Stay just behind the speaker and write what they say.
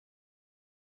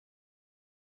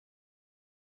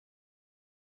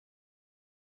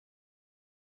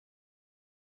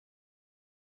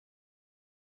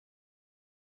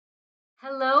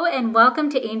Hello and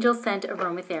welcome to Angel Scent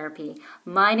Aromatherapy.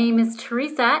 My name is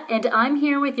Teresa and I'm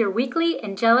here with your weekly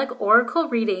angelic oracle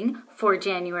reading for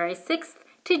January 6th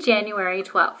to January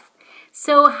 12th.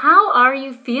 So how are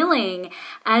you feeling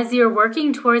as you're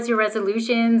working towards your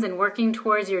resolutions and working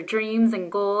towards your dreams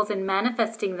and goals and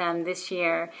manifesting them this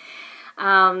year?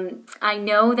 I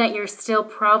know that you're still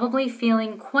probably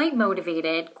feeling quite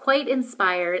motivated, quite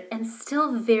inspired, and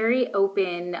still very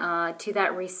open to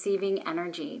that receiving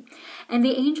energy. And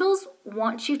the angels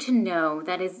want you to know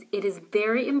that it is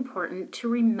very important to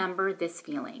remember this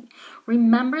feeling.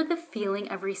 Remember the feeling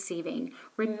of receiving.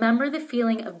 Remember the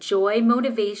feeling of joy,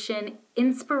 motivation,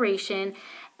 inspiration,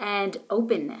 and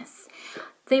openness.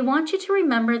 They want you to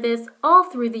remember this all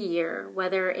through the year,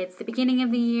 whether it's the beginning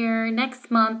of the year,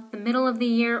 next month, the middle of the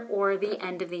year, or the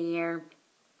end of the year.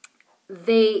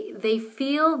 They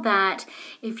feel that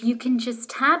if you can just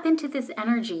tap into this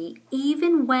energy,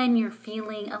 even when you're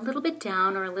feeling a little bit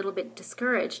down or a little bit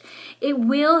discouraged, it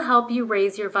will help you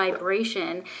raise your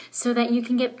vibration so that you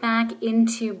can get back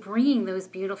into bringing those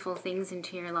beautiful things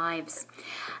into your lives.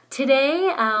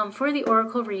 Today, for the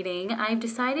oracle reading, I've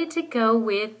decided to go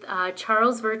with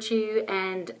Charles Virtue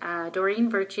and Doreen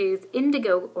Virtue's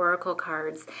Indigo Oracle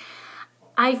cards.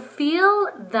 I feel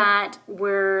that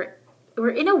we're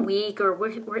in a week or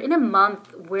we're in a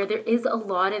month where there is a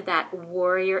lot of that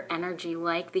warrior energy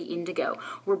like the indigo.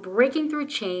 We're breaking through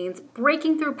chains,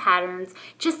 breaking through patterns,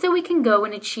 just so we can go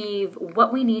and achieve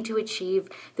what we need to achieve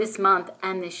this month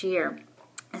and this year.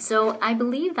 So I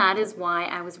believe that is why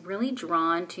I was really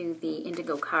drawn to the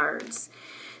indigo cards.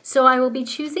 So I will be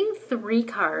choosing 3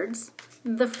 cards.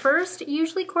 The first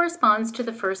usually corresponds to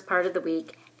the first part of the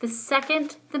week, the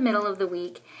second, the middle of the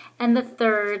week, and the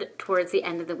third towards the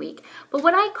end of the week. But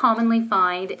what I commonly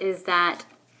find is that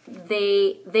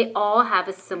they all have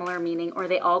a similar meaning, or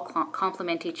they all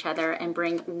complement each other and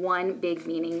bring one big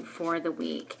meaning for the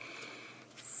week.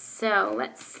 So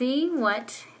let's see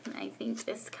what I think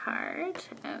this card.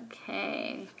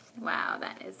 Okay, wow,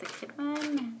 that is a good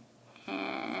one.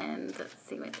 And let's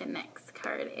see what the next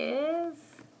card is.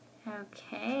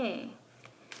 Okay.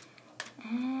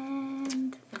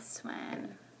 And this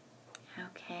one.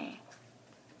 Okay.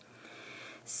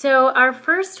 So our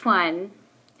first one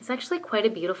is actually quite a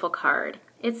beautiful card.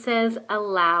 It says,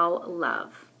 allow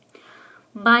love.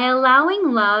 By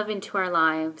allowing love into our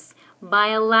lives, by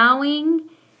allowing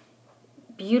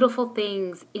beautiful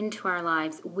things into our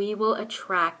lives, we will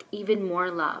attract even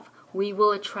more love. We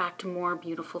will attract more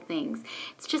beautiful things.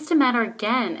 It's just a matter,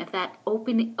 again, of that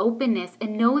openness,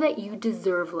 and know that you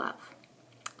deserve love.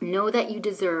 Know that you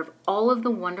deserve all of the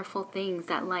wonderful things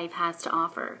that life has to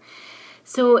offer.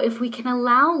 So if we can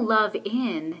allow love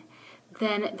in,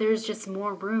 then there's just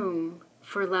more room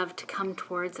for love to come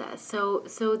towards us.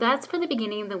 So that's for the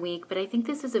beginning of the week, but I think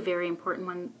this is a very important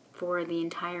one for the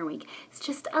entire week. It's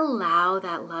just allow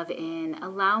that love in.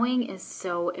 Allowing is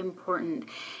so important.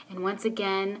 And once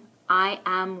again, I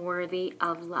am worthy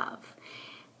of love.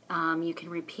 You can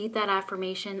repeat that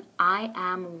affirmation. I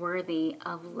am worthy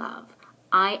of love.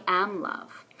 I am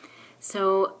love.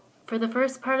 So for the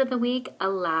first part of the week,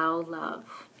 allow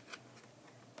love.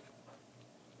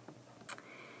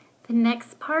 The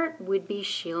next part would be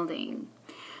shielding,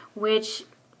 which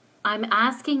I'm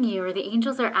asking you, or the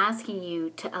angels are asking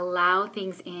you, to allow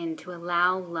things in, to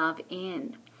allow love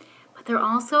in. But they're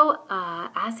also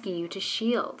asking you to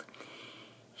shield.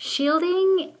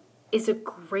 Shielding is a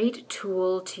great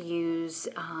tool to use,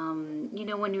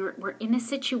 when we're in a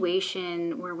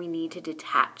situation where we need to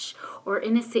detach, or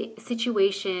in a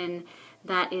situation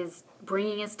that is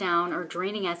bringing us down or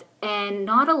draining us and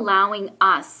not allowing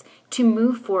us to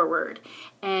move forward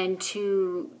and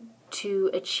to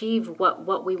achieve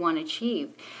what we want to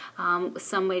achieve.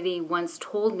 Somebody once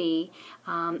told me,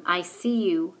 I see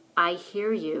you, I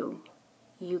hear you,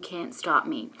 you can't stop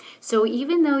me. So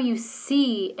even though you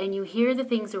see and you hear the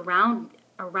things around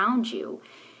you,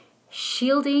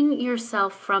 shielding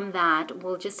yourself from that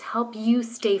will just help you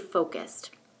stay focused.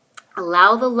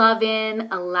 Allow the love in,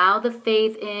 allow the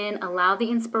faith in, allow the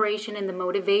inspiration and the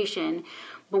motivation.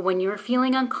 But when you're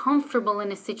feeling uncomfortable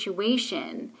in a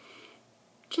situation,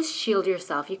 just shield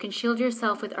yourself. You can shield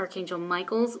yourself with Archangel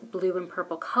Michael's blue and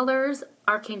purple colors,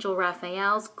 Archangel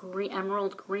Raphael's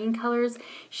emerald green colors.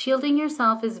 Shielding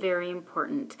yourself is very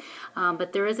important.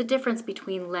 But there is a difference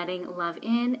between letting love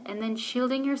in and then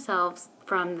shielding yourselves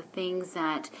from the things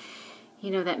that,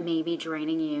 that may be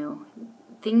draining you,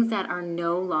 things that are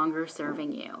no longer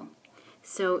serving you.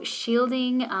 So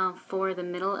shielding for the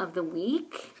middle of the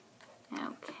week.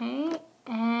 Okay,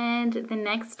 and the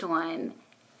next one,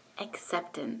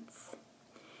 acceptance.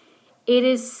 It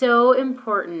is so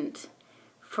important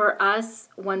for us,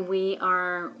 when we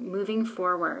are moving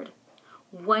forward,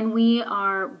 when we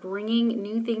are bringing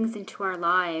new things into our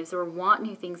lives or want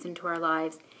new things into our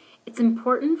lives, it's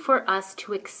important for us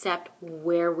to accept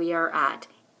where we are at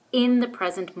in the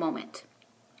present moment.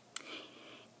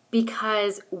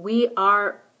 Because we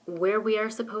are where we are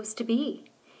supposed to be.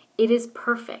 It is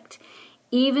perfect.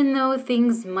 Even though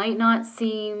things might not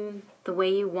seem the way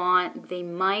you want, they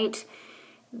might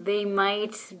be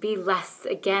less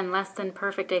than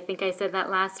perfect. I think I said that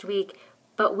last week.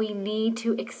 But we need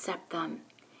to accept them.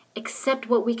 Accept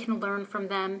what we can learn from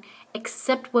them.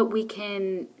 Accept what we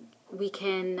can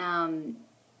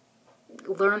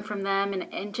learn from them,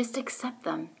 and just accept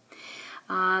them.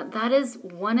 That is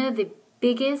one of the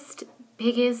biggest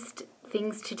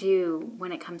things to do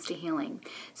when it comes to healing.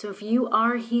 So if you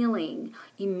are healing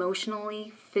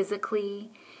emotionally,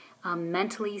 physically,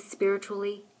 mentally,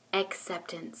 spiritually,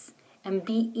 acceptance, and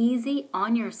be easy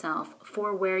on yourself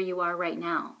for where you are right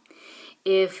now.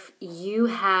 If you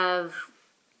have,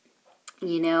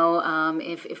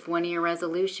 if one of your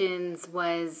resolutions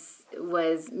was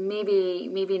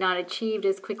maybe not achieved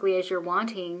as quickly as you're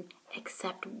wanting,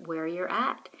 accept where you're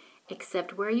at.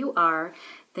 Accept where you are.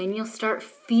 Then you'll start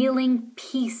feeling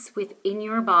peace within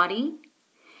your body,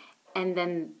 and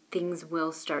then things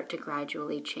will start to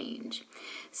gradually change.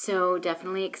 So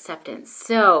definitely acceptance.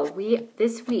 So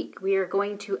this week we are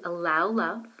going to allow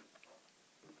love.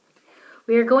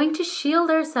 We are going to shield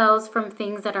ourselves from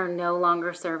things that are no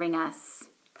longer serving us.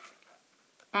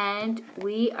 And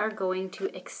we are going to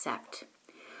accept.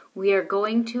 We are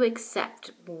going to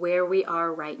accept where we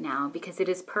are right now because it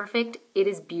is perfect, it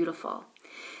is beautiful.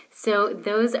 So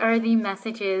those are the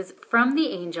messages from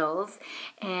the angels,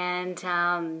 and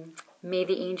may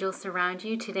the angels surround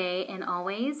you today and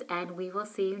always, and we will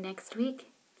see you next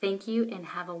week. Thank you and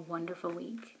have a wonderful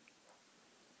week.